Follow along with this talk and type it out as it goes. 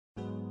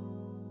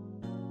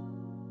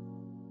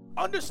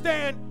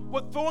understand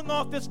what throwing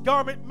off this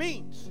garment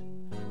means.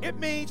 It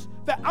means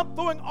that I'm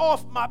throwing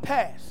off my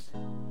past.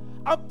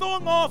 I'm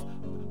throwing off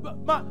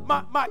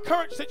my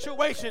current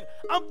situation.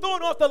 I'm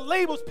throwing off the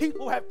labels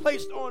people have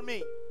placed on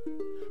me.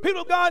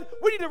 People of God,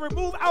 we need to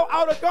remove our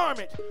outer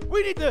garment.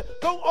 We need to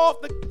throw off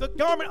the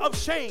garment of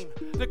shame,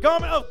 the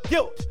garment of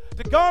guilt,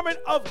 the garment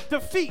of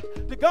defeat,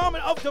 the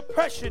garment of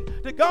depression,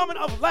 the garment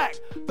of lack,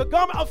 the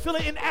garment of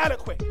feeling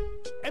inadequate,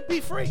 and be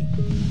free.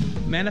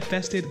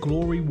 Manifested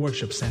Glory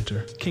Worship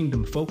Center.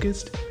 Kingdom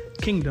focused,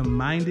 kingdom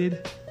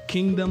minded,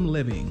 kingdom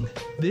living.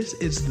 This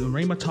is the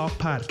Rhema Talk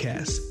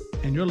Podcast,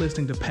 and you're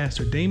listening to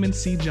Pastor Damon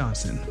C.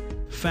 Johnson,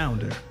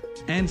 founder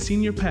and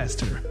senior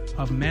pastor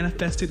of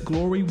Manifested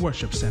Glory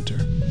Worship Center.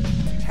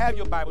 If you have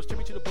your Bibles, turn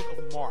me to the book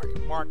of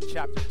Mark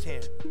chapter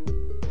 10.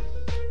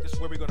 This is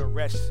where we're going to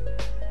rest.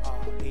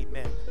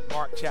 Amen.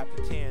 Mark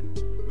chapter 10.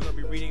 We're going to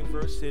be reading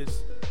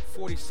verses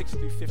 46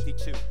 through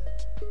 52.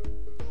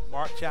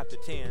 Mark chapter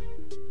 10,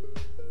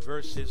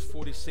 verses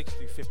 46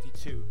 through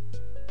 52.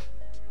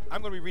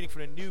 I'm going to be reading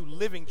from the New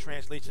Living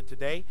Translation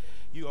today.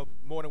 You are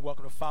more than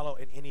welcome to follow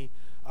in any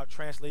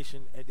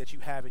translation that you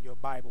have in your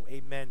Bible.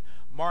 Amen.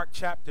 Mark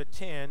chapter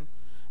 10,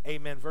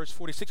 amen, verse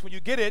 46. When you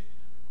get it,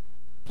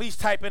 please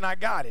type in, I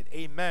got it.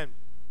 Amen.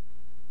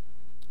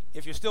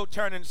 If you're still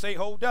turning, say,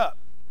 hold up.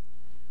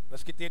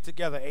 Let's get there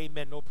together.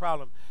 Amen. No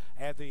problem.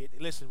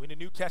 Listen, we're in the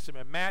New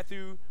Testament.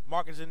 Matthew,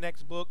 Mark is the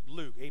next book,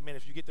 Luke. Amen.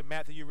 If you get to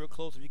Matthew, you're real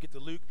close. If you get to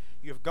Luke,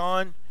 you have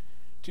gone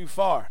too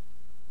far.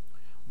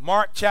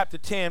 Mark chapter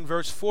 10,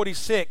 verse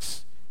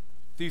 46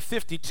 through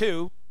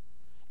 52.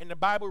 And the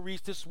Bible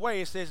reads this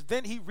way. It says,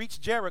 Then he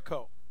reached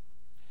Jericho.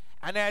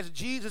 And as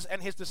Jesus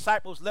and his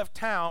disciples left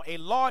town, a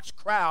large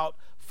crowd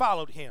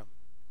followed him.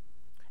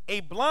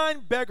 A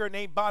blind beggar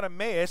named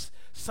Bartimaeus,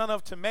 son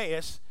of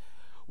Timaeus,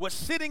 was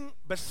sitting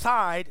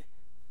beside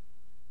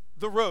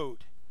the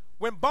road.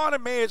 When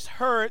Bartimaeus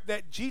heard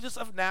that Jesus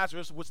of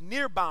Nazareth was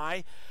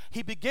nearby,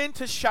 he began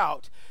to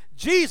shout,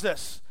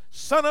 Jesus,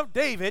 Son of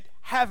David,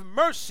 have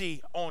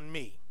mercy on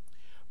me.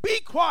 Be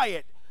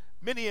quiet,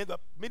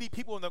 many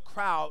people in the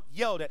crowd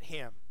yelled at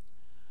him.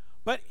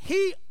 But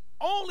he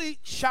only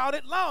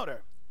shouted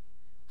louder,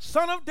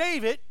 Son of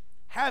David,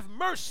 have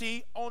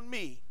mercy on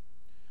me.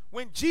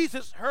 When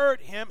Jesus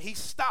heard him, he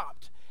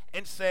stopped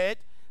and said,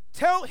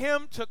 Tell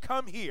him to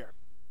come here.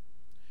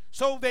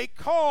 So they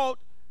called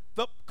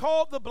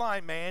the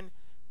blind man.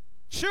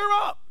 Cheer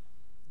up,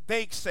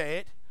 they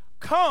said.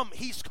 Come,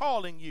 he's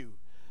calling you.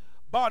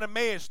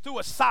 Bartimaeus threw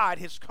aside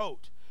his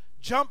coat,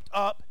 jumped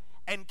up,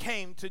 and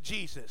came to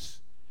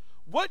Jesus.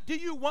 What do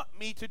you want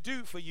me to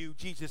do for you?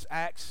 Jesus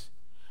asked.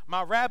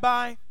 My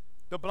rabbi,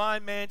 the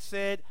blind man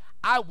said,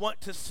 I want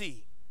to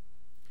see.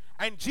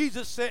 And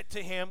Jesus said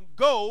to him,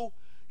 Go,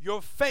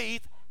 your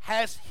faith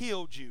has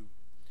healed you.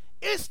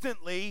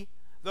 Instantly,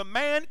 the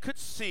man could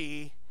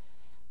see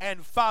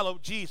and follow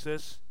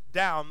Jesus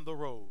down the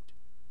road.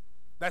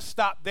 Let's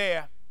stop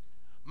there.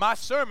 My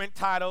sermon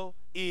title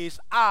is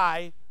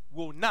I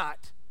Will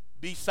Not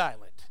Be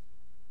Silent.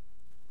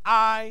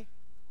 I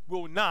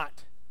will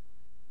not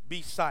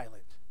be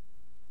silent.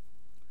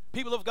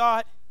 People of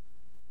God,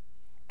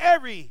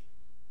 every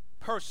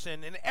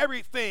person and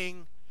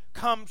everything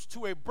comes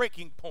to a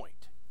breaking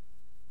point.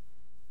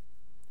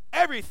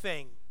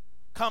 Everything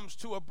comes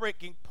to a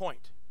breaking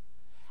point.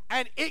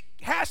 And it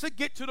has to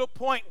get to the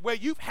point where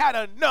you've had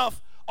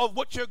enough of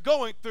what you're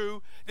going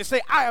through to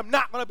say, I am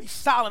not going to be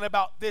silent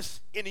about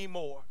this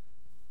anymore.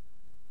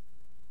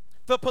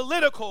 The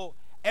political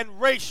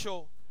and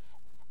racial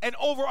and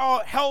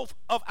overall health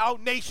of our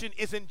nation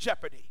is in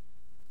jeopardy.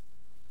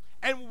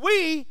 And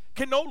we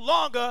can no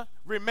longer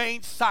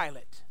remain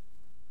silent.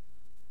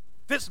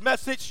 This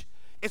message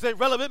is a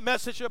relevant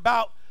message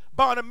about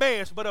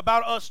Bartimaeus, but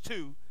about us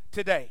too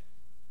today.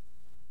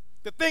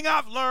 The thing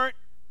I've learned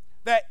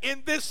that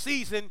in this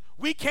season,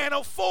 we can't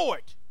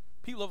afford,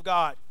 people of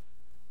God,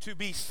 to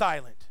be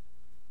silent.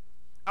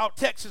 Our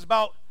text is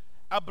about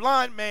a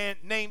blind man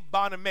named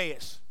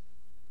Bartimaeus.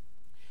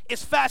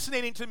 It's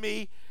fascinating to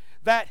me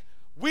that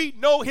we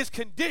know his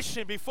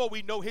condition before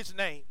we know his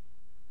name.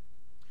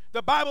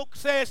 The Bible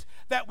says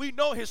that we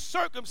know his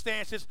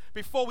circumstances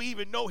before we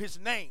even know his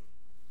name.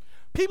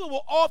 People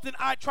will often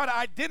try to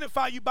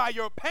identify you by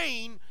your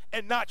pain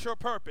and not your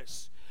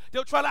purpose.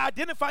 They'll try to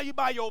identify you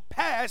by your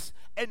past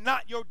and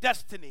not your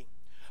destiny,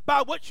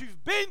 by what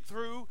you've been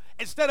through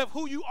instead of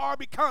who you are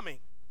becoming.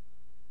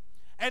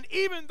 And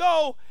even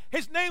though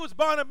his name was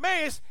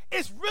Bartimaeus,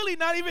 it's really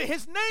not even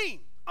his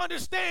name.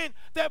 Understand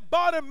that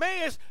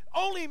Bartimaeus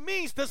only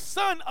means the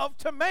son of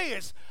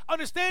Timaeus.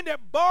 Understand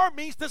that Bar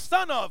means the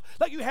son of.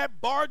 Like you have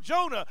Bar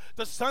Jonah,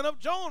 the son of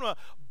Jonah.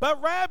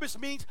 Barabbas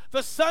means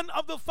the son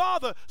of the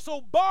father.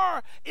 So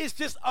Bar is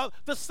just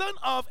the son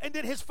of, and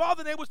then his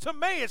father's name was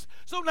Timaeus.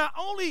 So not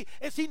only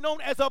is he known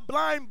as a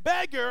blind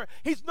beggar,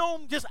 he's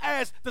known just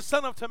as the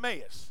son of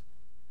Timaeus.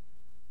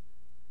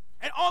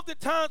 And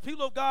oftentimes,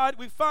 people of God,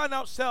 we find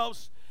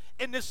ourselves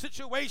in this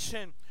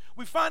situation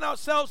we find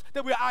ourselves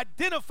that we're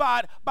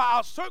identified by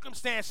our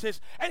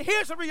circumstances. And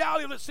here's the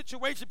reality of the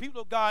situation,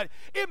 people of God.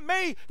 It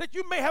may that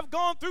you may have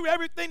gone through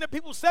everything that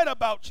people said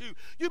about you.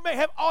 You may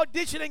have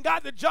auditioned and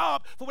got the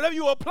job for whatever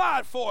you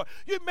applied for.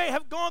 You may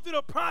have gone through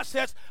the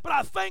process, but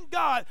I thank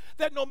God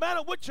that no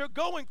matter what you're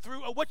going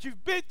through or what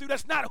you've been through,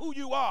 that's not who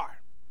you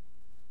are.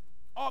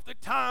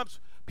 Oftentimes,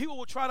 people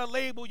will try to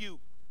label you.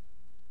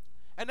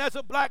 And as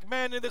a black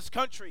man in this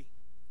country,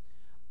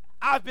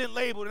 I've been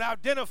labeled and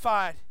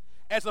identified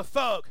as a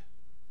thug,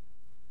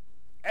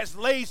 as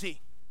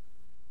lazy,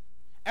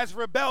 as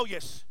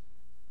rebellious,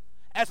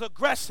 as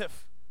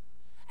aggressive,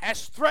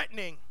 as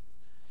threatening,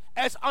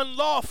 as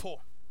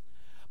unlawful.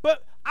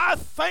 But I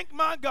thank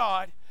my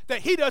God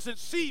that he doesn't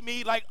see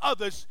me like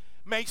others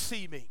may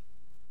see me.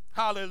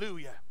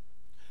 Hallelujah.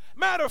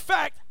 Matter of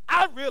fact,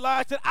 I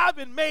realize that I've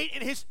been made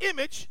in his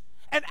image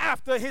and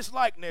after his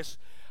likeness.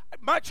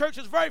 My church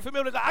is very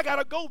familiar with that. I got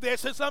to go there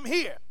since I'm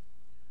here.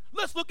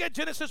 Let's look at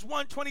Genesis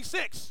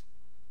 1:26.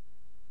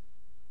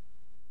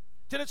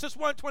 Genesis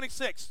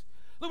 1:26.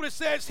 Look what it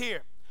says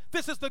here.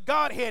 This is the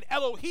Godhead,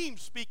 Elohim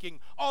speaking.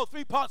 All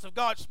three parts of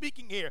God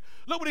speaking here.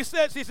 Look what he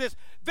says. He says,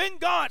 then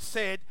God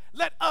said,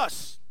 let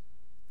us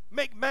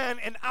make man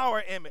in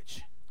our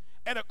image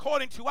and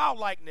according to our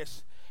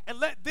likeness. And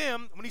let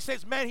them, when he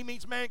says man, he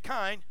means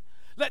mankind,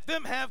 let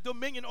them have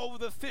dominion over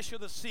the fish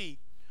of the sea,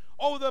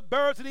 over the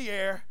birds of the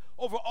air,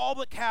 over all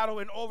the cattle,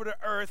 and over the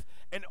earth,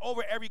 and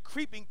over every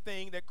creeping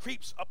thing that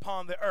creeps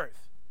upon the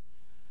earth.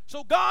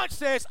 So God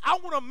says, I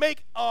want to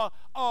make a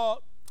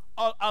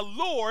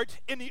lord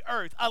in the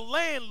earth, a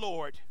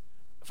landlord.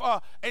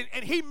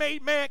 And he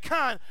made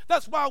mankind.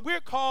 That's why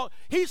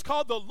he's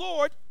called the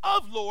Lord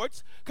of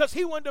Lords, because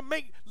he wanted to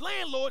make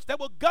landlords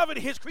that will govern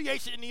his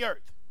creation in the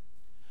earth.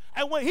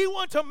 And when he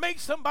wanted to make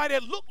somebody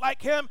that looked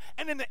like him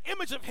and in the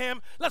image of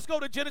him, let's go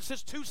to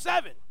Genesis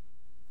 2:7.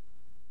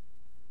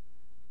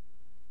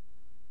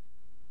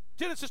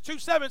 Genesis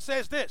 2:7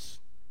 says this,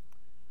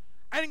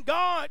 and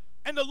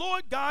the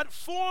Lord God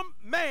formed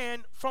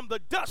man from the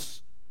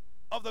dust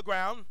of the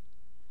ground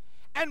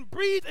and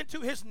breathed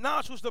into his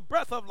nostrils the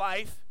breath of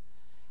life,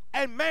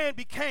 and man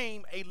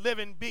became a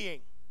living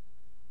being.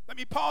 Let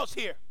me pause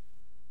here.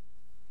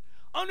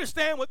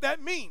 Understand what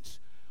that means.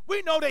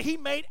 We know that he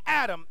made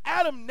Adam.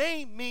 Adam's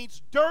name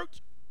means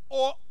dirt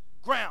or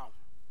ground.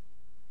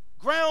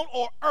 Ground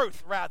or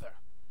earth, rather.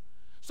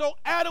 So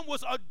Adam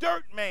was a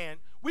dirt man.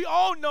 We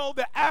all know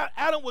that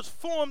Adam was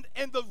formed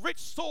in the rich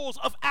soils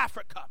of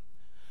Africa.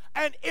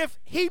 And if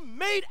he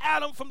made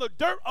Adam from the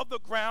dirt of the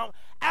ground,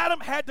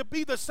 Adam had to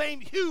be the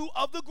same hue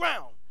of the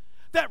ground.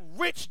 That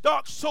rich,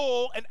 dark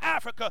soil in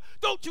Africa.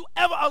 Don't you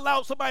ever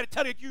allow somebody to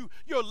tell you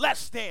you're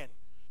less than.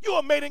 You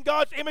are made in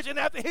God's image and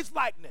after his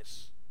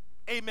likeness.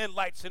 Amen,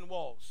 lights and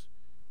walls.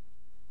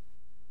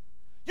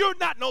 You're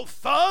not no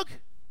thug.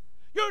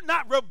 You're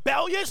not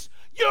rebellious.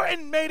 You're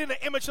made in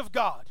the image of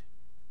God.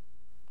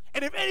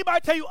 And if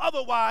anybody tell you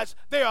otherwise,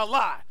 they're a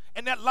lie.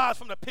 And that lie's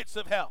from the pits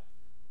of hell.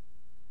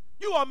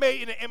 You are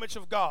made in the image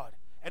of God.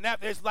 And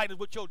after his likeness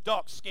with your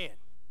dark skin.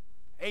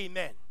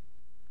 Amen.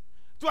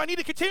 Do I need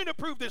to continue to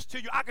prove this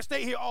to you? I can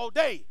stay here all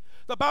day.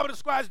 The Bible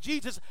describes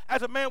Jesus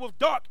as a man with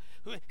dark.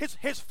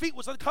 His feet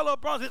was the color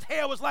of bronze. His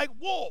hair was like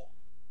wool.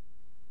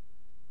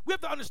 We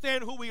have to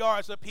understand who we are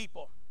as a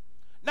people.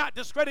 Not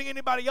discrediting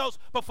anybody else,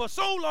 but for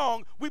so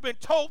long we've been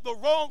told the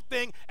wrong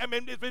thing and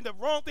it's been the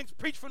wrong things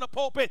preached from the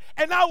pulpit,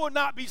 and I will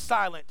not be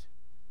silent.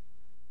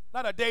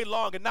 Not a day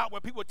long, and not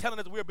when people are telling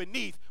us we're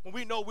beneath when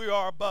we know we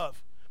are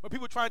above. When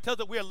people try to tell us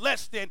that we're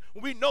less than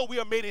when we know we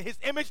are made in his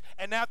image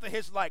and after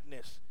his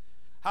likeness.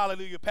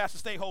 Hallelujah. Pastor,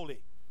 stay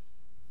holy.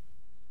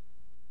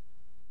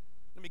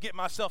 Let me get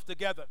myself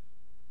together.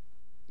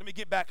 Let me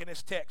get back in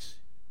this text.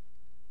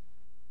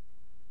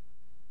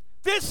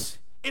 This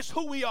is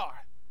who we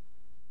are.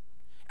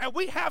 And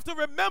we have to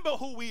remember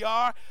who we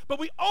are, but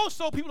we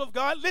also, people of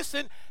God,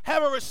 listen,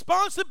 have a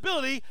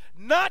responsibility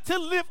not to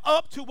live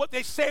up to what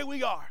they say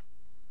we are.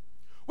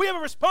 We have a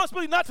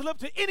responsibility not to live up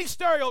to any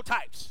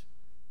stereotypes.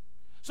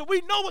 So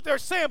we know what they're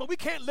saying, but we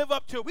can't live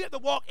up to it. We have to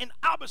walk in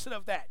opposite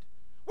of that.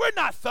 We're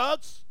not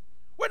thugs.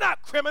 We're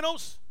not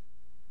criminals.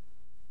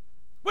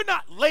 We're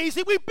not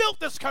lazy. We built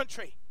this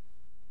country.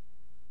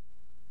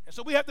 And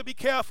so we have to be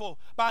careful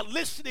by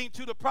listening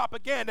to the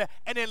propaganda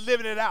and then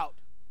living it out.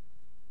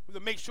 We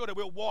have to make sure that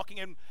we're walking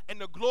in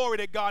the glory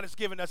that God has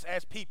given us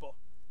as people.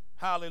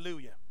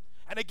 Hallelujah.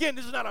 And again,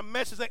 this is not a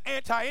message like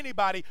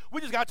anti-anybody.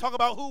 We just got to talk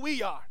about who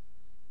we are.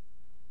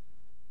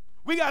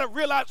 We got to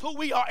realize who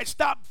we are and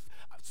stop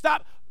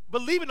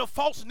believing the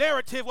false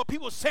narrative, what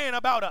people are saying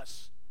about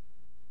us.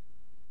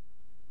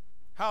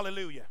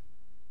 Hallelujah.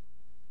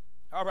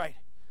 All right,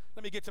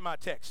 let me get to my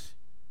text.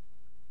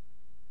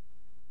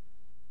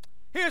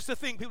 Here's the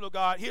thing, people of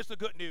God. Here's the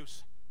good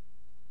news.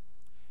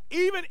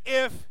 Even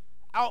if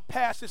our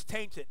past is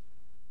tainted,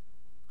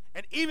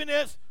 and even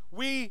if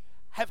we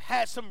have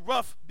had some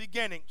rough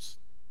beginnings,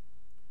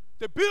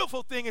 the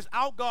beautiful thing is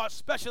our God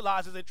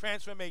specializes in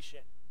transformation.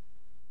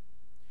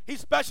 He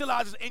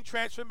specializes in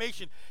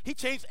transformation. He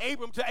changed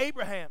Abram to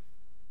Abraham.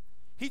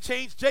 He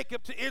changed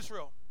Jacob to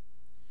Israel.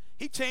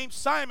 He changed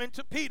Simon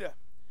to Peter,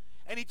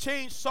 and he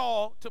changed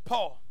Saul to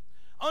Paul.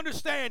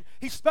 Understand,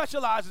 he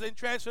specializes in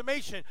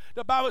transformation.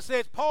 The Bible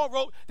says, Paul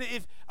wrote that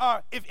if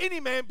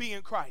any man be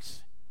in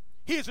Christ,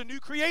 he is a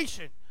new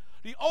creation.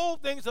 The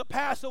old things are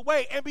passed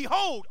away, and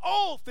behold,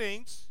 all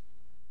things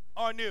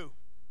are new.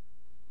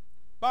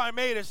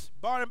 Bartimaeus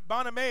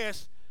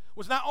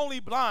was not only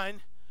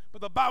blind,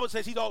 but the Bible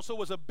says he also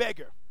was a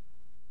beggar.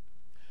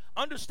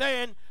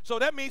 Understand, so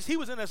that means he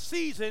was in a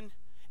season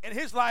in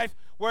his life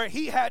where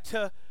he had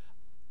to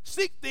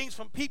seek things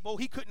from people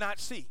he could not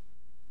see.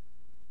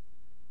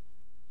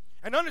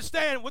 And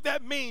understand what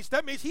that means.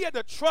 That means he had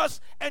to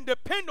trust and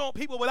depend on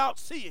people without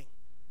seeing.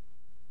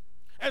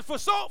 And for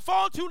so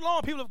far too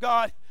long, people of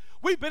God,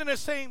 we've been in the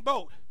same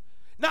boat.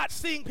 Not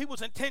seeing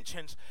people's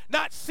intentions,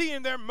 not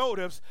seeing their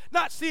motives,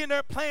 not seeing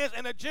their plans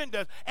and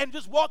agendas, and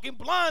just walking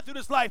blind through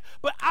this life.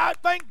 But I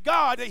thank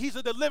God that he's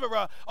a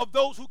deliverer of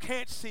those who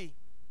can't see.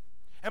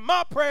 And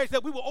my prayer is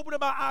that we will open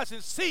up our eyes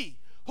and see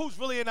who's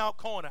really in our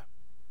corner.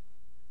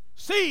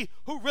 See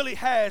who really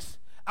has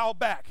our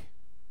back.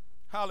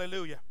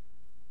 Hallelujah.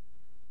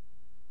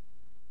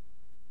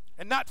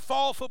 And not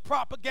fall for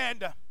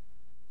propaganda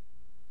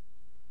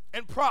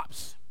and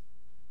props.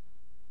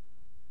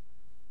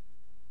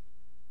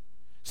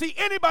 See,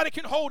 anybody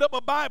can hold up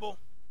a Bible,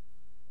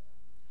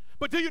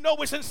 but do you know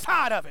what's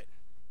inside of it?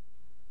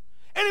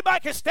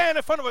 Anybody can stand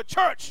in front of a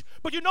church,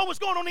 but you know what's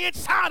going on the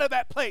inside of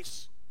that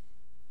place.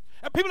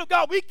 And people of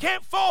God, we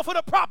can't fall for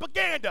the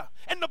propaganda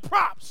and the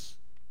props.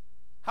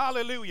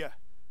 Hallelujah.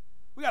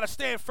 We got to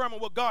stand firm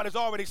on what God has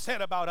already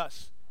said about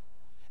us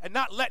and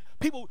not let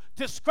people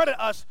discredit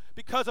us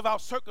because of our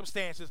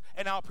circumstances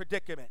and our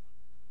predicament.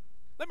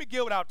 Let me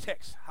deal with our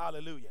text.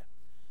 Hallelujah.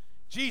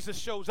 Jesus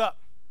shows up,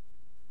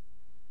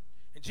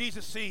 and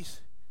Jesus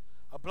sees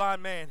a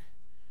blind man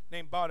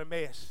named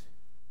Bartimaeus.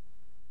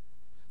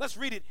 Let's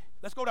read it.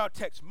 Let's go to our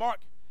text. Mark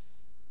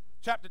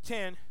chapter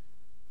 10,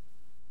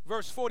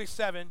 verse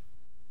 47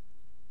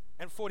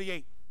 and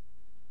 48.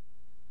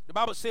 The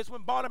Bible says,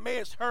 when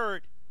Bartimaeus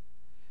heard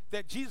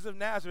that Jesus of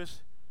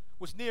Nazareth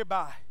was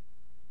nearby,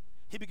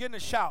 he began to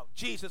shout,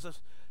 Jesus,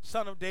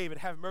 Son of David,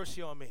 have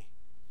mercy on me.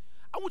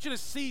 I want you to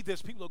see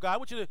this, people of God. I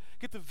want you to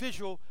get the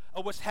visual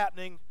of what's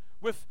happening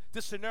with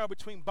this scenario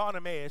between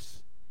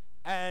Bartimaeus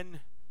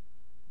and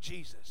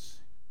Jesus.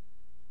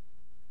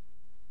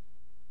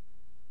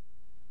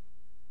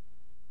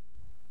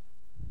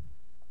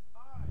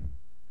 I am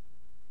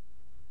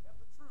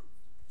the truth,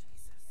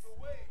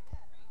 the way,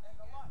 and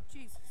the life.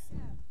 Jesus.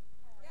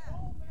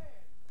 No man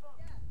comes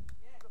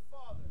to the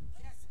Father.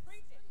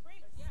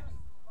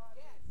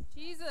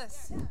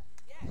 Jesus.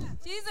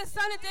 Jesus,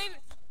 Son of David.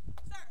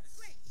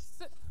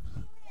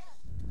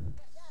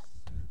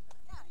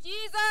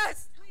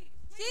 Jesus.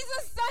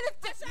 Jesus, Son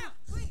of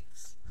David.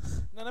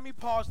 Now let me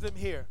pause them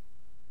here.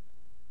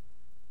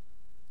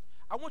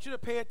 I want you to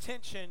pay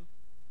attention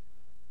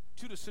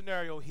to the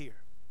scenario here.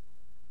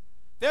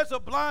 There's a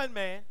blind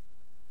man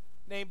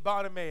named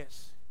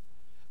Bartimaeus.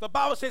 The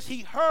Bible says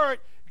he heard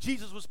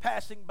Jesus was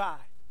passing by.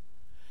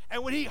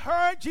 And when he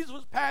heard Jesus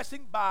was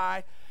passing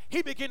by,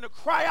 he began to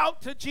cry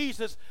out to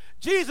Jesus,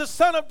 Jesus,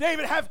 Son of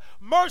David, have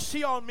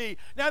mercy on me.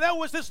 Now there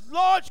was this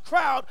large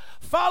crowd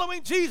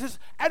following Jesus,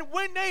 and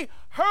when they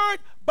heard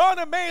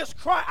Bartimaeus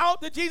cry out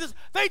to Jesus,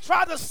 they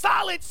tried to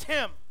silence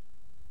him.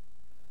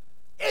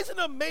 Isn't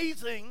it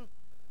amazing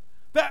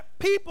that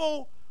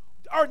people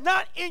are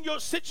not in your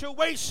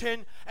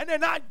situation and they're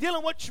not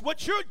dealing with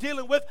what you're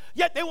dealing with,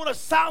 yet they want to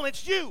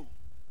silence you?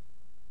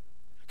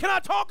 Can I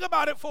talk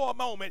about it for a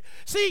moment?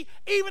 See,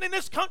 even in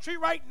this country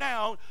right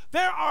now,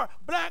 there are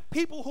black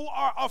people who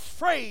are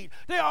afraid.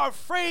 They are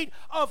afraid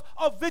of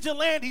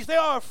vigilantes. They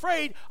are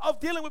afraid of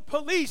dealing with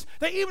police.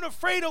 They're even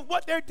afraid of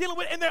what they're dealing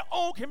with in their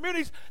own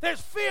communities. There's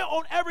fear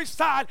on every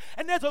side,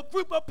 and there's a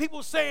group of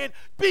people saying,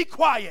 be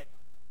quiet.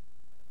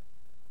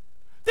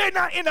 They're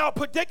not in our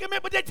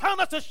predicament, but they're telling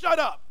us to shut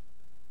up.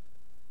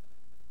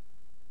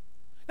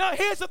 Now,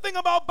 here's the thing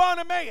about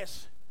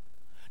Bartimaeus.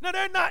 Now,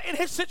 they're not in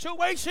his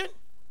situation,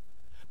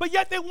 but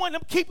yet they want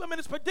to keep him in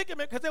his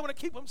predicament because they want to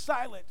keep him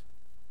silent.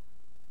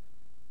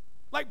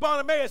 Like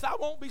Bartimaeus, I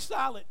won't be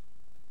silent.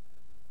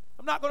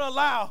 I'm not going to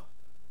allow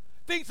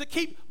things to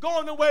keep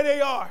going the way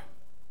they are.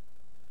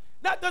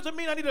 That doesn't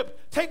mean I need to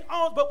take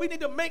arms, but we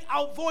need to make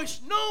our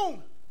voice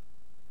known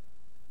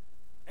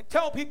and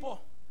tell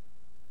people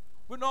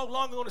we're no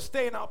longer going to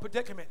stay in our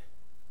predicament.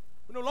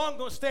 We're no longer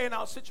going to stay in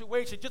our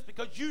situation just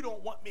because you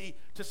don't want me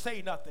to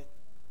say nothing.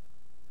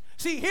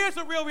 See, here's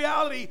the real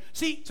reality.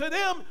 See, to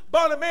them,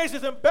 Bartimaeus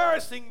is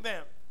embarrassing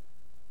them.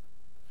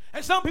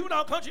 And some people in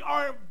our country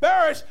are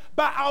embarrassed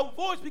by our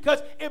voice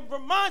because it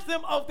reminds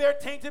them of their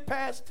tainted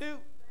past too.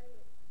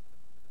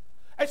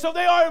 And so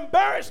they are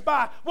embarrassed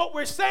by what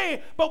we're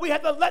saying, but we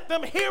have to let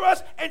them hear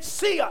us and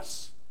see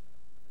us.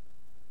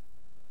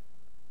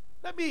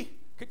 Let me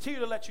continue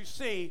to let you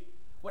see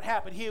what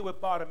happened here with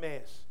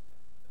Bartimaeus.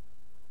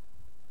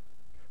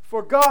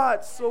 For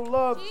God so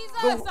loved Jesus,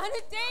 the Son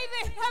of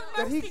David, have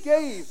that mercy. he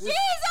gave his Jesus!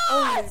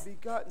 only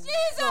begotten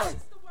Jesus! Son,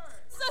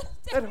 Son of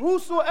that David.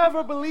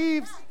 whosoever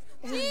believes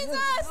Jesus,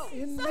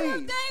 in Son of me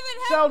David,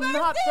 have shall mercy.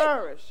 not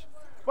perish,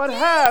 but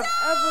have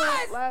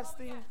Jesus!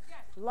 everlasting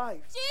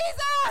life.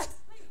 Jesus!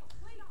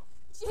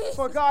 Jesus!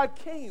 For God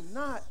came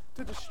not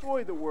to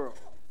destroy the world,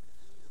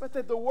 but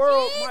that the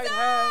world might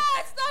have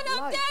Son of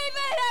life.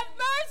 David, have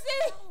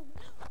mercy!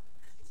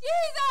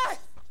 Jesus!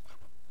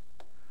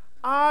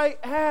 I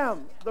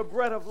am the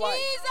bread of life.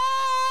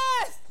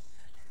 Jesus!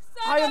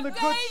 Son I am the of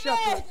good David,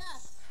 shepherd.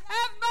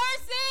 have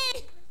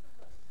mercy!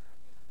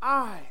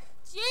 I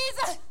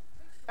Jesus!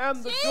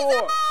 am the Jesus!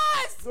 door,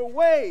 the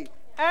way,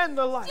 and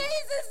the life.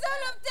 Jesus, Son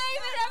of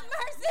David, have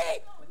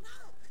mercy!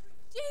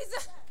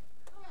 Jesus!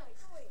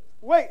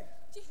 Wait.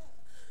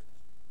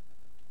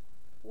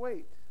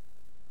 Wait.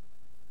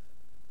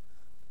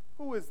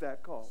 Who is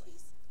that calling?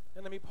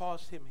 And let me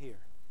pause him here.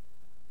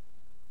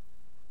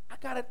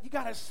 You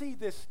gotta see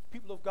this,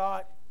 people of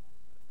God.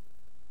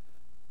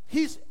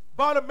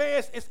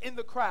 Bartimaeus is in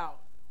the crowd.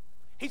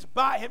 He's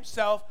by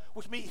himself,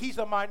 which means he's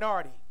a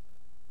minority.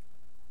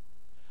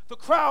 The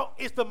crowd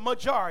is the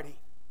majority.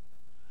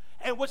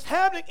 And what's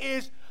happening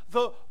is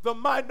the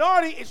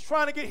minority is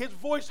trying to get his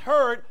voice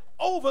heard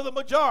over the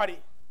majority.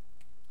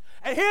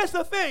 And here's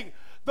the thing.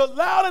 The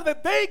louder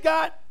that they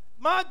got,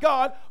 my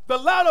God, the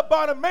louder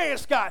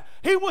Bartimaeus got.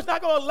 He was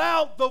not going to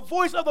allow the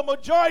voice of the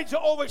majority to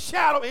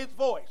overshadow his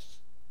voice.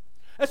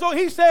 And so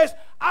he says,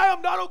 I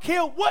don't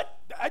care what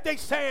they're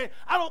saying.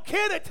 I don't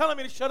care they're telling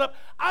me to shut up.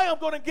 I am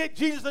going to get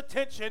Jesus'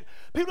 attention.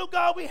 People of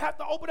God, we have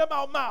to open up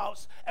our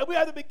mouths and we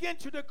have to begin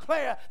to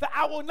declare that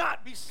I will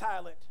not be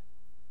silent.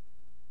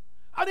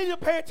 I need you to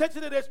pay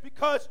attention to this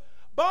because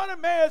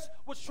Bartimaeus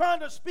was trying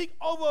to speak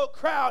over a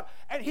crowd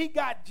and he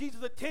got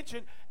Jesus'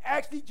 attention.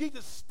 Actually,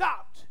 Jesus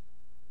stopped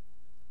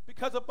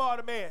because of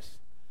Bartimaeus.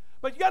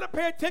 But you got to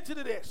pay attention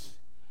to this.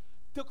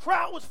 The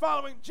crowd was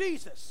following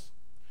Jesus.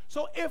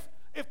 So if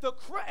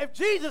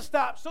Jesus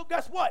stopped, so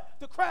guess what?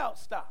 The crowd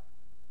stopped.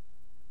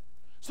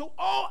 So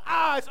all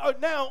eyes are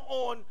now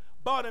on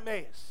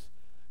Bartimaeus,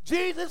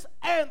 Jesus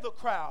and the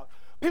crowd.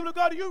 People of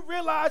God, do you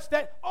realize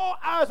that all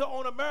eyes are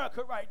on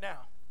America right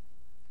now?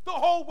 The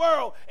whole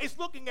world is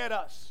looking at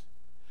us.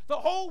 The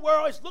whole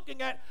world is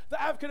looking at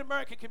the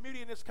African-American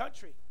community in this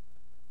country.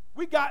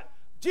 We got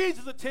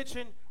Jesus'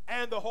 attention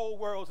and the whole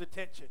world's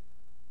attention.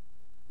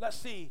 Let's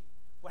see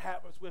what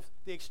happens with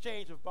the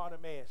exchange of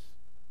Bartimaeus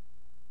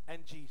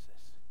and Jesus.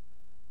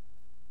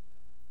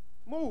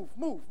 Move.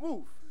 Move.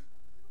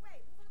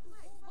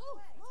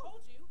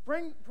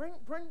 Bring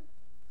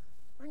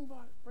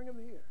him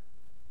here.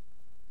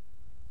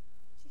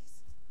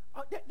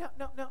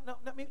 No.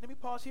 Let me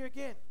pause here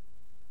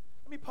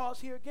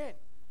again.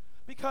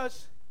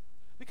 Because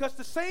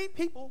the same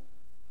people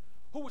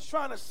who was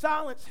trying to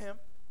silence him,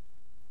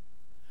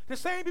 the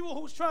same people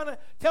who was trying to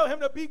tell him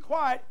to be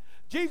quiet,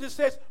 Jesus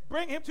says,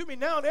 bring him to me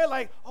now. And they're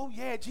like, oh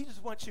yeah,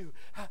 Jesus wants you.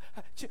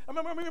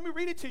 Let me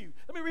read it to you.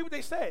 Let me read what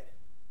they said.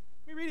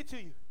 Let me read it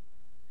to you.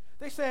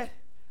 They said,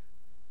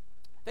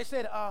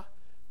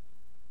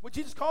 when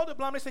Jesus called the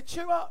blind, they said,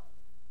 cheer up.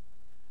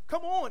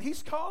 Come on,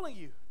 he's calling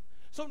you.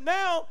 So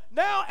now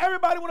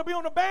everybody want to be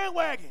on the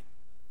bandwagon.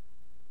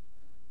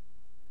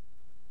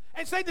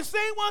 And say the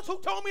same ones who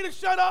told me to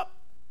shut up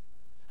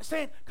are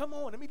saying, come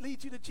on, let me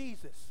lead you to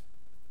Jesus.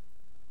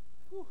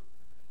 Whew.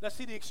 Let's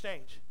see the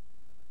exchange.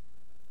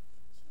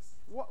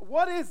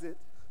 What is it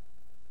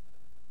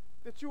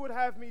that you would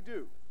have me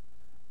do?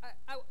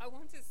 I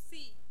want to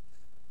see.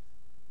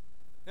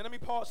 Now let me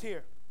pause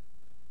here.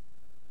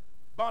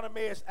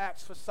 Bartimaeus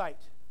asks for sight.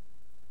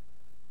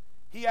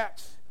 He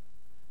asks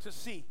to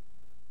see.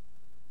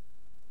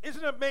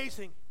 Isn't it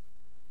amazing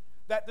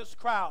that this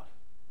crowd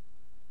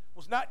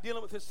was not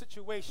dealing with his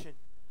situation,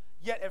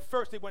 yet at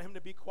first they want him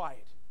to be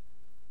quiet.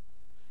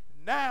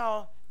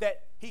 Now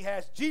that he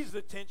has Jesus'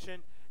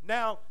 attention,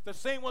 now the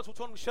same ones who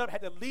told him to shut up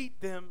had to lead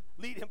him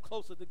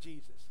closer to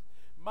Jesus.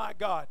 My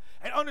God.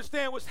 And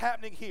understand what's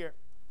happening here.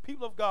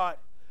 People of God,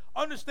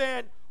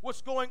 understand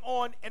what's going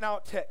on in our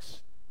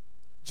text.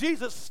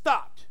 Jesus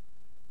stopped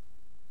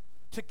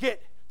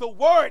the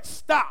word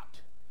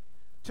stopped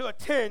to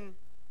attend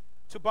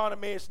to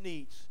Bartimaeus'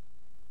 needs.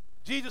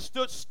 Jesus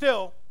stood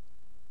still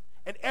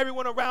and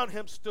everyone around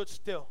him stood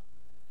still.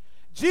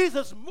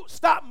 Jesus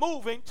stopped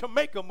moving to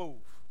make a move.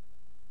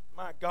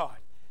 My God.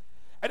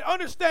 And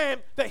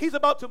understand that he's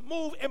about to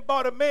move in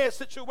Bartimaeus'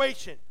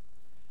 situation.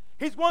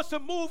 He wants to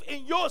move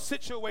in your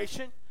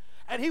situation,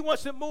 and he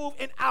wants to move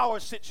in our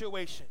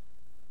situation.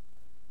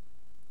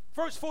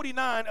 Verse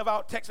 49 of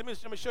our text,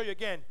 let me show you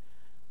again.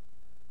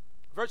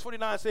 Verse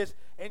 49 says,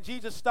 and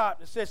Jesus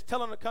stopped and says,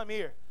 tell him to come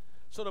here.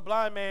 So the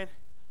blind man,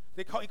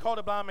 he called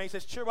the blind man, he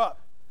says, cheer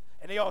up.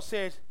 And they all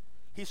said,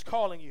 he's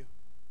calling you.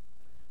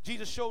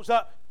 Jesus shows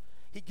up.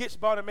 He gets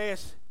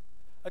Bartimaeus'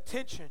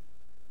 attention.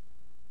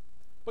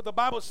 But the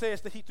Bible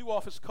says that he threw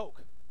off his coat.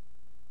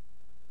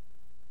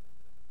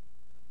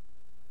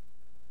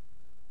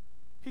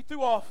 He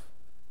threw off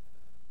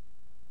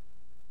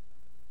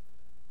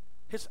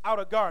his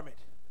outer garment,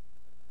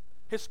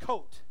 his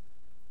coat.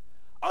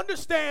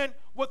 Understand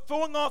what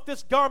throwing off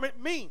this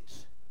garment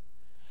means.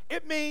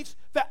 It means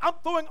that I'm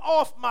throwing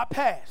off my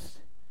past.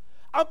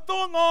 I'm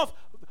throwing off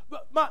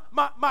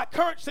my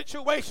current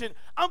situation.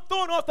 I'm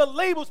throwing off the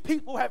labels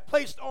people have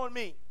placed on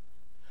me.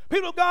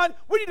 People of God,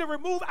 we need to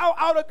remove our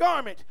outer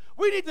garment.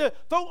 We need to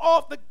throw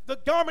off the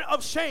garment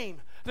of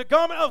shame, the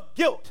garment of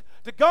guilt,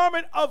 the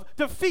garment of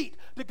defeat,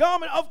 the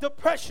garment of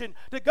depression,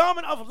 the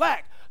garment of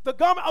lack, the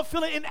garment of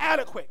feeling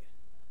inadequate,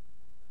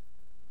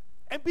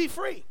 and be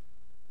free.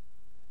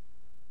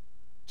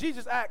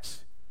 Jesus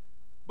asks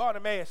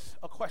Bartimaeus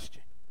a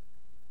question.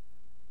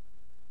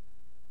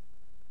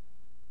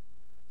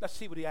 Let's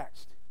see what he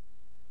asked.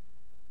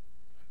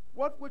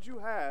 What would you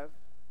have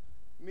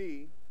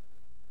me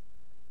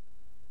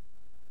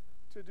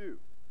to do?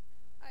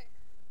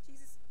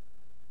 Jesus,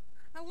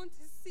 I want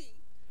to see.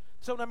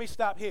 So let me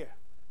stop here.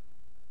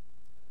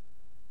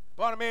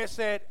 Bartimaeus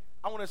said,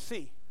 I want to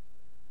see.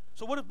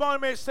 So what is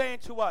Bartimaeus saying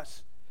to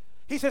us?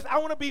 He says, I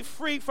want to be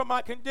free from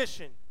my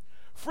condition,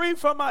 free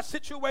from my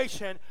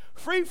situation,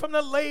 free from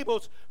the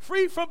labels,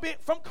 free from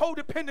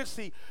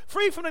codependency,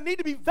 free from the need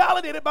to be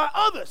validated by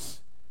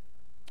others.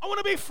 I want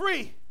to be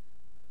free.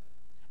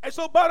 And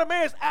so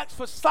Bartimaeus asks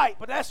for sight,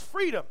 but that's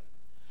freedom.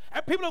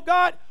 And people of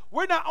God,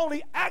 we're not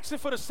only asking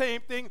for the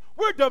same thing,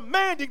 we're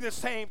demanding the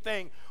same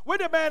thing. We're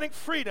demanding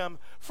freedom.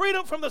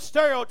 Freedom from the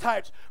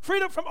stereotypes,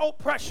 freedom from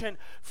oppression,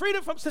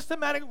 freedom from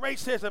systematic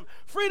racism,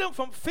 freedom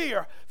from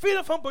fear,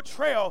 freedom from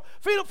betrayal,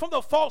 freedom from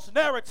the false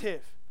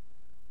narrative.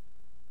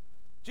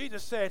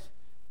 Jesus said,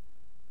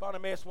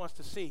 Bartimaeus wants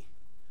to see.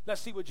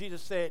 Let's see what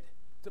Jesus said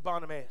to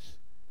Bartimaeus.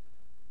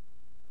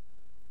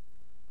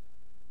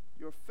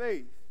 Your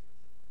faith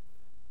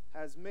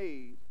has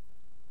made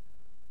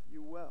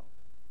you well.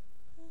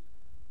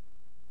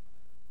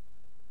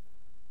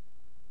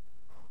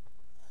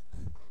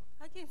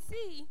 I can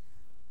see.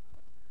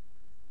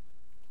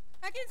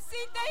 I can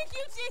see. Thank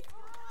you, Jesus.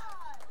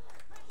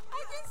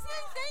 I can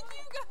see. Thank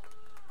you, God.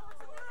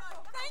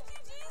 Thank you,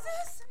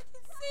 Jesus. I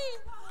can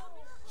see.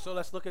 So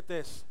let's look at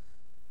this.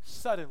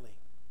 Suddenly.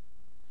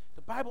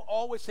 The Bible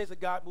always says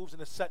that God moves in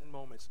the sudden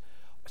moments.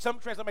 Some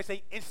translations may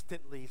say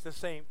instantly. It's the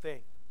same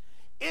thing.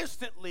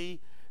 Instantly,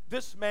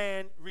 this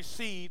man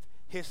received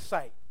his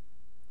sight.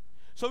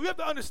 So we have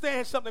to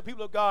understand something,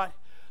 people of God.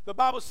 The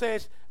Bible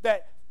says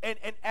that in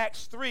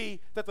Acts 3,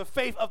 that the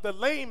faith of the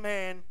lame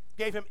man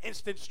gave him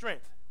instant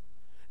strength.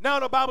 Now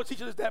the Bible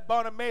teaches us that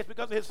Bartimaeus,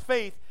 because of his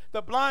faith,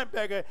 the blind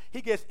beggar,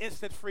 he gets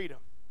instant freedom.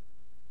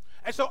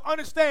 And so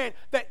understand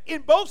that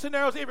in both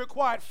scenarios, it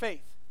required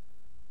faith.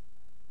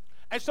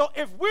 And so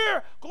if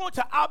we're going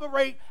to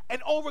operate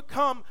and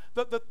overcome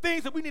the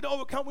things that we need to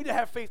overcome, we need to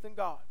have faith in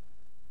God.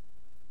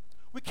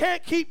 We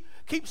can't keep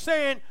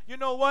saying, you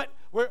know what,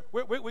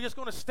 we're just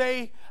going to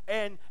stay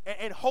and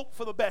hope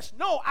for the best.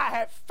 No, I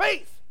have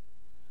faith.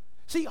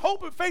 See,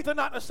 hope and faith are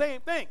not the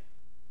same thing.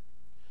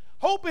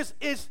 Hope is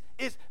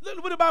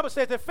look what the Bible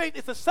says, that faith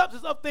is the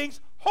substance of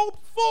things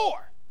hoped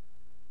for.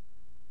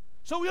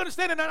 So we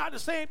understand that they're not the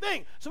same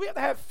thing. So we have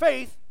to have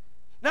faith,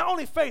 not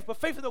only faith, but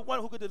faith in the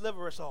one who could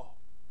deliver us all.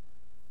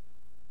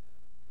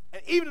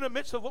 And even in the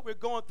midst of what we're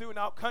going through in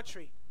our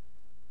country,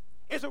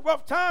 it's a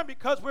rough time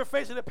because we're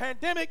facing a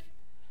pandemic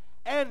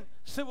and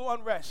civil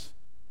unrest.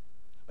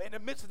 But in the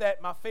midst of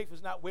that, my faith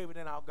is not wavered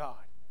in our God.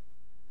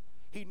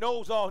 He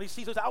knows all. He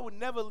sees us. I will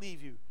never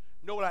leave you,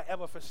 nor will I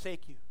ever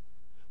forsake you.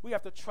 We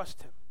have to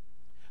trust him.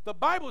 The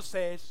Bible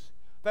says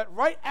that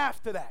right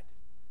after that,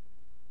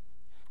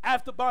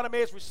 after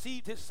Bartimaeus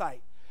received his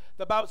sight,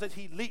 the Bible says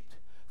he leaped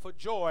for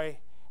joy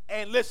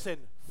and, listen,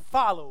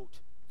 followed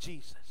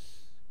Jesus.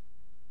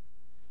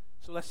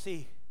 So let's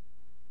see.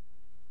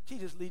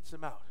 Jesus leads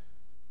him out.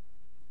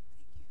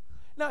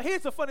 Now,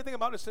 here's the funny thing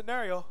about the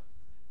scenario.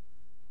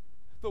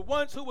 The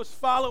ones who was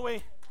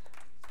following,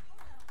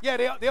 yeah,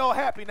 they're all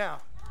happy now.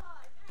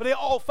 But they're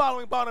all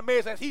following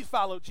Bartimaeus as he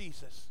followed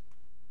Jesus.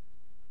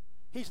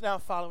 He's now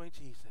following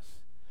Jesus.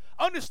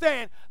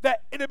 Understand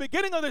that in the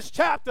beginning of this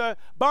chapter,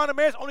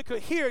 Bartimaeus only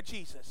could hear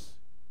Jesus.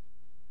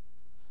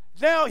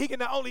 Now he can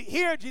not only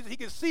hear Jesus, he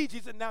can see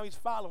Jesus, and now he's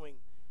following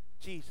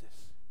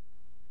Jesus.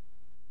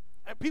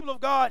 And people of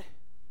God,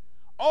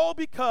 all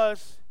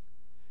because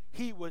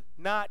he would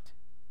not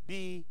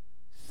be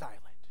silent.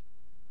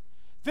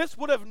 This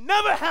would have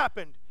never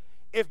happened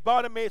if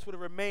Bartimaeus would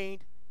have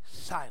remained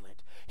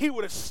silent. He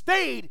would have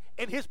stayed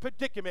in his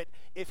predicament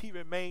if he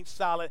remained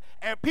silent.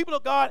 And people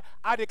of God,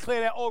 I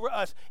declare that over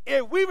us.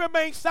 If we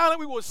remain silent,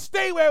 we will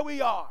stay where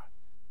we are.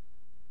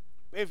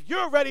 If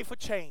you're ready for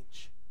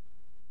change,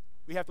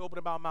 we have to open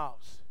up our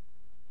mouths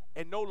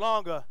and no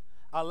longer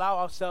allow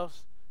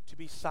ourselves to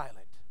be silent.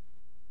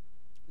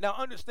 Now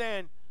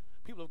understand,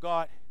 people of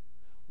God,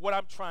 what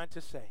I'm trying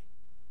to say.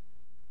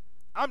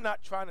 I'm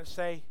not trying to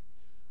say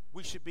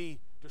we should be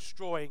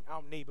destroying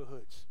our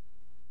neighborhoods.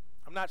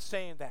 I'm not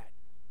saying that.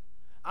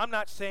 I'm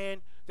not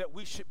saying that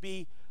we should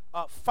be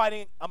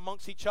fighting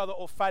amongst each other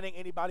or fighting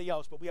anybody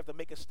else, but we have to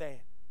make a stand.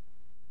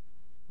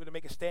 We're going to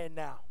make a stand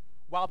now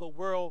while the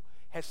world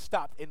has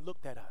stopped and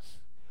looked at us.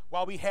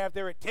 While we have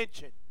their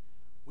attention,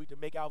 we need to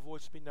make our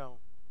voice be known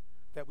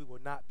that we will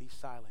not be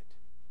silent.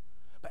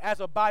 But as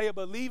a body of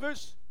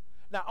believers,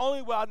 not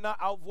only will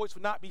our voice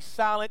will not be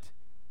silent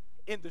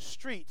in the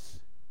streets,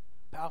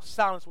 our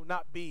silence will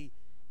not be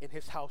in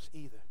his house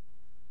either.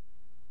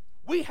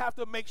 We have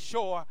to make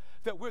sure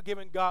that we're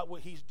giving God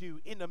what he's due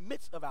in the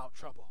midst of our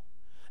trouble.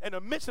 In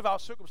the midst of our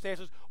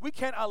circumstances, we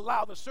can't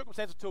allow the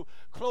circumstances to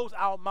close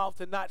our mouth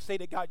and not say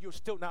to God, you're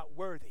still not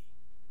worthy.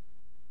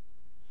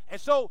 And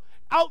so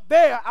out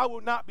there, I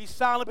will not be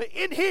silent, but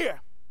in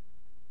here,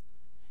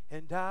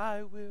 and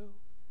I will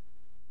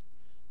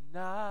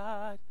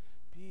not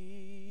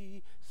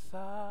be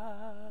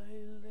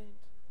silent.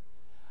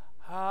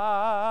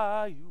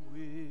 I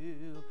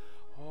will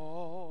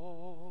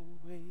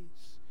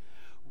always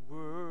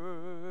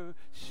worship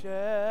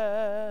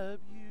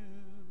you.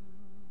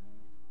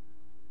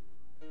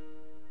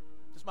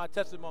 This is my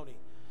testimony.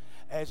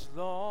 As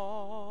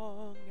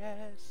long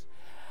as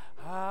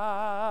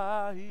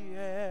I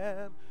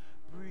am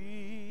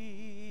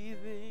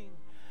breathing,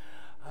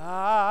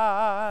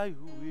 I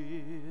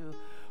will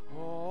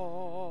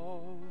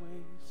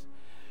always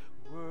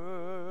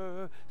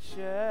worship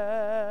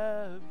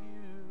you.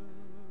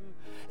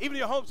 Even in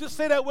your homes, just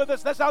say that with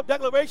us. That's our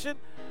declaration.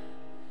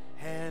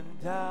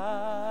 And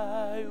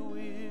I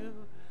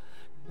will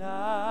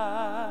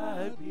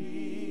not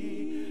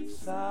be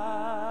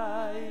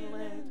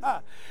silent.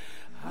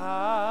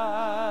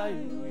 I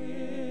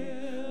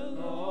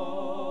will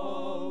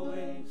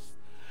always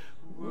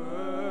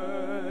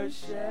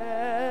worship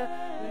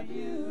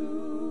you.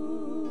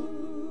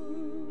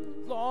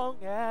 Long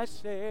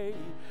as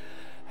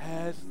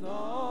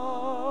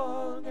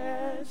long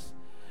as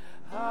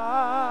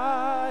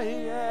I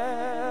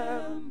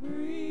am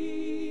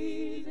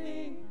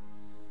breathing,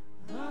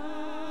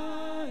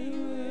 I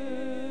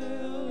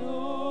will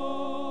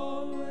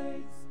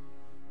always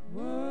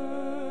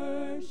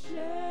worship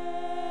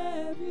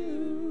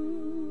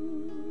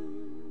you.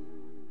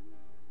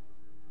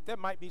 There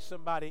might be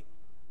somebody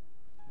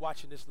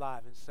watching this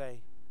live and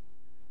say,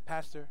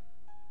 Pastor,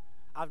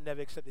 I've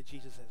never accepted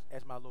Jesus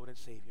as my Lord and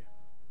Savior.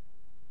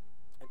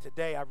 And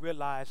today I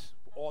realize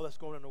all that's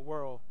going on in the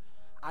world,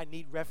 I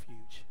need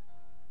refuge.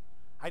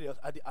 I need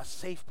a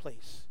safe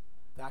place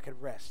that I can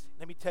rest.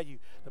 Let me tell you,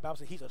 the Bible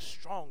says he's a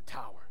strong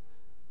tower.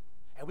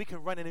 And we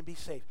can run in and be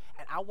safe.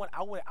 And I want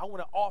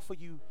to offer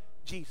you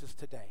Jesus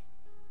today.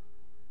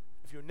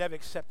 If you've never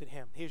accepted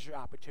him, here's your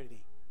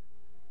opportunity.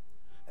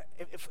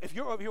 If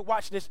you're over here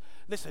watching this,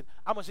 listen,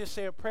 I'm going to just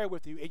say a prayer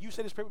with you. And you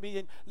say this prayer with me,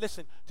 and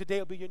listen, today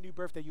will be your new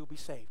birthday. You'll be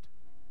saved.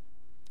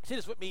 Say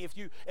this with me if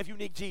you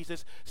need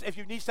Jesus. If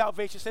you need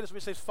salvation, say this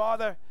with me. Say,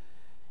 Father,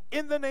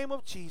 in the name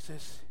of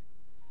Jesus,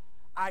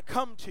 I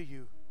come to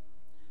you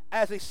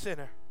as a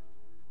sinner.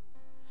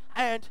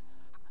 And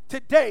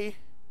today,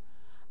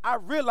 I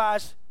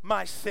realize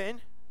my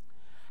sin,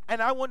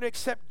 and I want to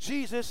accept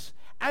Jesus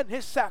and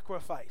his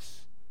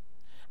sacrifice.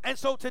 And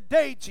so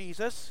today,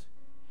 Jesus,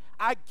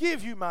 I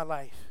give you my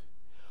life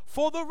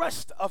for the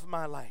rest of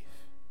my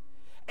life.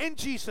 In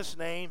Jesus'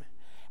 name,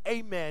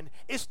 amen.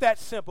 It's that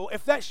simple.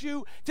 If that's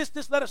you, just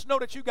let us know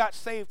that you got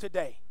saved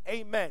today.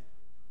 Amen.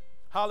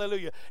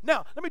 Hallelujah.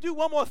 Now, let me do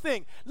one more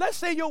thing. Let's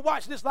say you're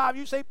watching this live.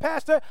 You say,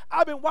 Pastor,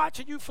 I've been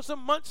watching you for some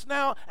months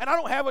now, and I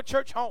don't have a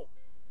church home.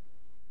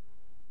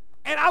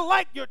 And I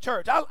like your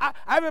church. I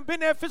haven't been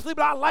there physically,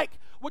 but I like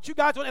what you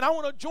guys do, and I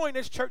want to join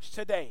this church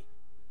today.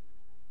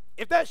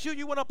 If that's you,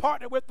 you want to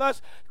partner with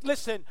us,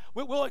 listen,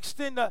 we'll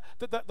extend the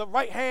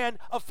right hand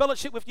of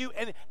fellowship with you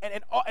and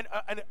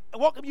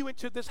welcome you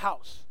into this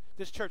house,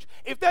 this church.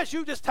 If that's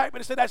you, just type in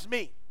and say, that's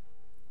me.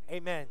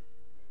 Amen.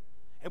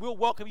 And we'll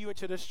welcome you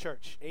into this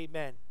church.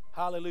 Amen.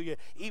 Hallelujah.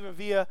 Even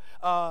via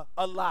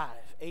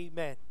live.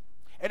 Amen.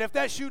 And if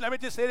that's you, let me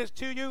just say this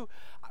to you.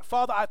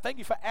 Father, I thank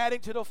you for adding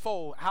to the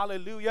fold.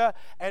 Hallelujah.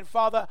 And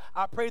Father,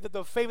 I pray that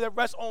the favor that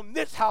rests on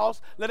this house,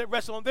 let it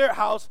rest on their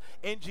house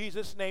in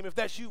Jesus' name. If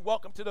that's you,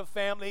 welcome to the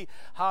family.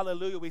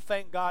 Hallelujah. We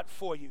thank God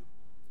for you.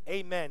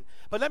 Amen.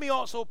 But let me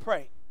also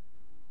pray.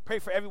 Pray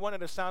for everyone in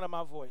the sound of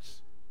my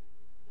voice.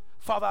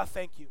 Father, I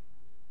thank you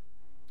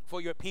for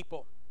your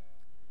people.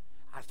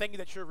 I thank you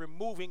that you're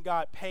removing,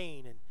 God,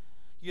 pain and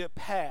your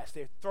past.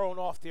 They're throwing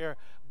off their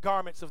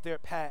garments of their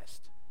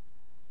past.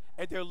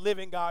 And they're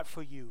living, God,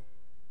 for you.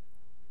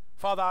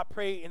 Father, I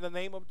pray in the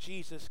name of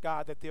Jesus,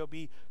 God, that they'll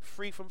be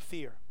free from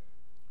fear,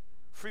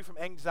 free from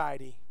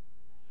anxiety,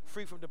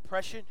 free from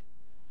depression,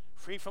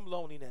 free from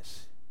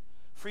loneliness,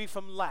 free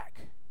from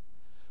lack,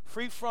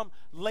 free from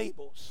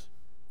labels,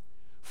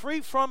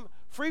 free from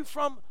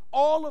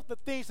all of the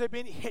things they've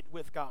been hit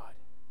with, God.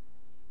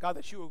 God,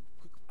 that you will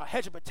a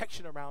hedge of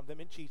protection around them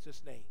in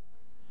Jesus' name.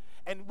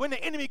 And when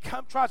the enemy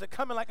tries to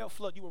come in like a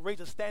flood, you will raise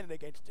a standard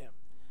against him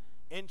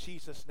in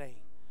Jesus' name.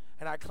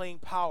 And I claim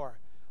power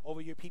over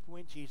your people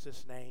in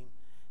Jesus' name.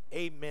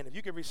 Amen. If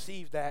you can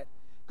receive that,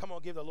 come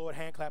on, give the Lord a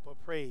hand clap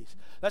of praise.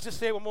 Let's just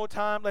say it one more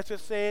time. Let's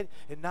just say it.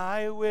 And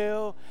I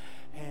will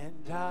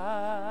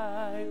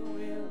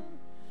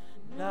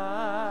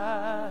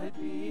not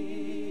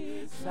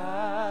be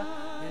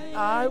silent.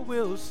 I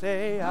will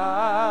say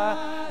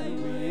I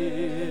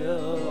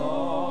will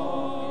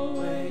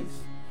always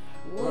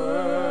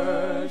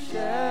worship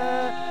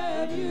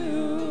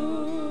you.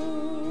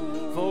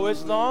 For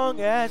as long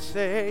as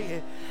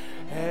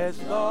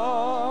As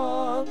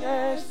long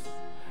as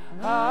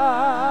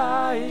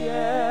I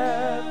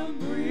am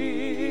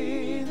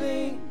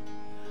breathing,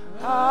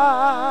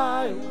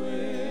 I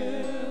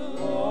will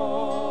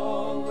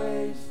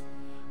always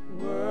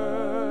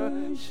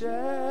worship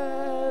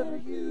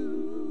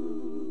you.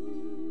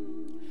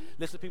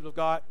 Listen, people of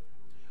God,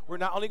 we're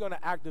not only going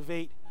to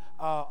activate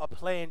a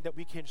plan that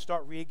we can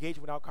start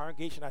re-engaging with our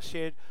congregation. I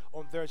shared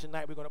on Thursday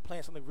night we're going to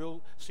plan something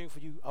real soon for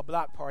you, a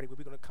block party where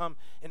we're going to come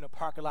in the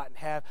parking lot and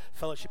have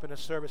fellowship and a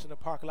service in the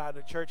parking lot of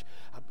the church.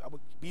 I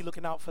would be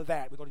looking out for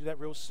that. We're going to do that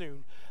real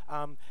soon.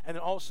 And then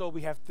also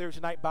we have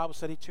Thursday night Bible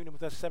study. Tune in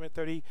with us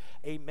 7:30,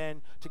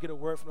 amen, to get a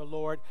word from the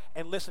Lord.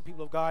 And listen,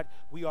 people of God,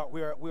 we are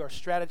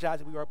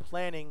strategizing, we are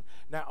planning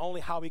not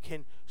only how we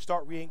can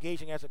start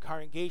re-engaging as a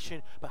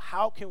congregation, but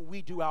how can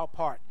we do our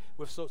part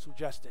with social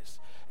justice.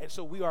 And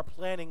so we are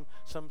planning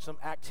some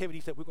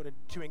activities that we're going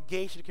to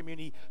engage the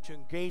community, to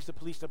engage the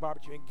police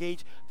department, to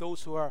engage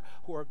those who are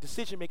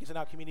decision makers in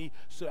our community,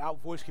 so our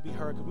voice can be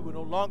heard, because we will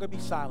no longer be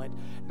silent,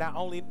 not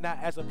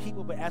as a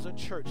people, but as a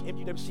church.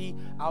 MGWC,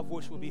 our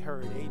voice will be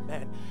heard.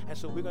 Amen. And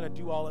so we're going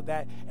to do all of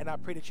that, and I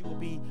pray that you will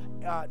be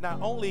not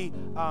only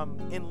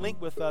in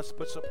link with us,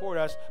 but support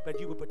us, but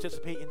you will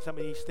participate in some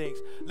of these things.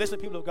 Listen,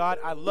 people of God,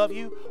 I love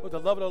you with the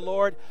love of the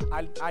Lord.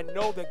 I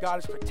know that God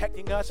is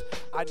protecting us.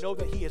 I know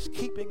that he is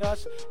keeping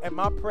us, and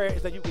my prayer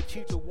is that you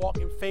continue to walk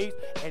in faith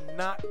and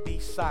not be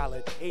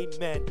silent.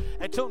 Amen.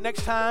 Until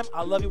next time,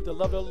 I love you with the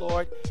love of the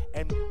Lord,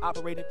 and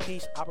operate in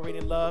peace, operate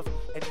in love,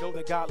 and know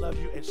that God loves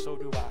you, and so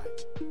do I.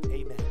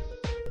 Amen.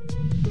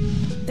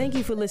 Thank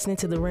you for listening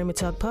to the Rhema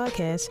Talk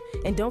Podcast,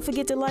 and don't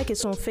forget to like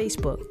us on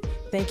Facebook.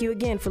 Thank you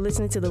again for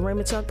listening to the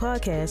Rhema Talk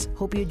Podcast.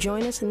 Hope you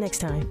join us next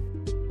time.